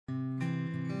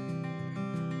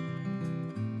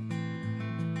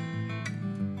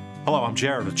Hello, I'm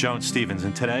Jared with Jones Stevens,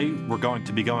 and today we're going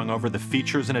to be going over the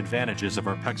features and advantages of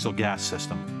our PEXALGAS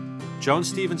system. Jones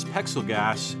Stevens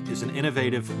PEXALGAS is an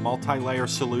innovative multi-layer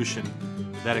solution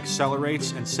that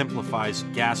accelerates and simplifies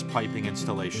gas piping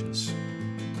installations.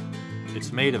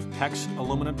 It's made of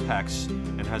PEX-AL-PEX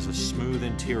and has a smooth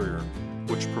interior,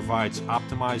 which provides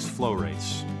optimized flow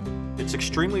rates. It's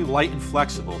extremely light and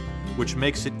flexible, which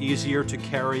makes it easier to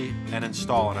carry and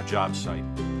install on a job site.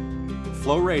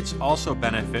 Flow rates also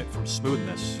benefit from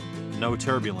smoothness, no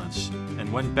turbulence,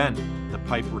 and when bent, the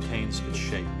pipe retains its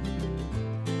shape.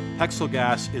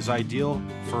 PEXALGAS is ideal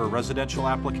for a residential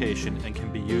application and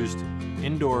can be used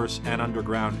indoors and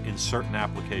underground in certain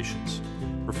applications.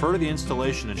 Refer to the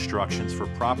installation instructions for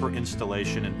proper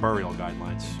installation and burial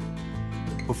guidelines.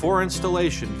 Before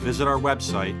installation, visit our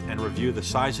website and review the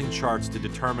sizing charts to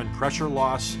determine pressure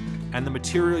loss and the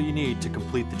material you need to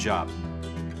complete the job.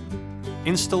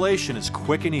 Installation is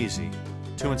quick and easy.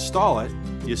 To install it,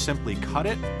 you simply cut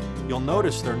it. You'll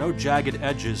notice there are no jagged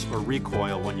edges or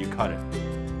recoil when you cut it.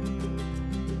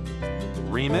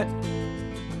 Ream it,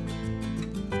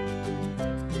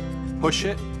 push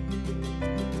it,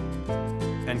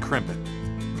 and crimp it.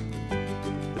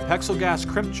 The PEXALGAS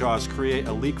crimp jaws create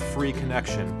a leak-free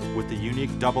connection with the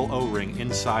unique double O-ring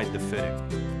inside the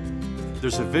fitting.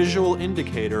 There's a visual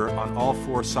indicator on all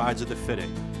four sides of the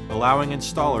fitting, allowing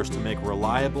installers to make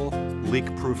reliable,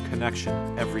 leak-proof connection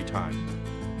every time.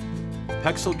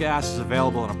 PEXALGAS is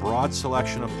available in a broad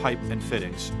selection of pipe and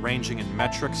fittings, ranging in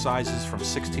metric sizes from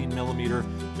 16mm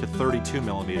to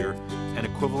 32mm, and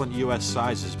equivalent US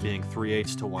sizes being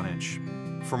 3/8 to 1 inch.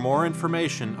 For more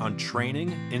information on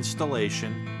training,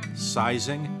 installation,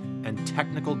 sizing, and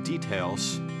technical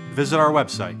details, visit our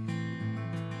website.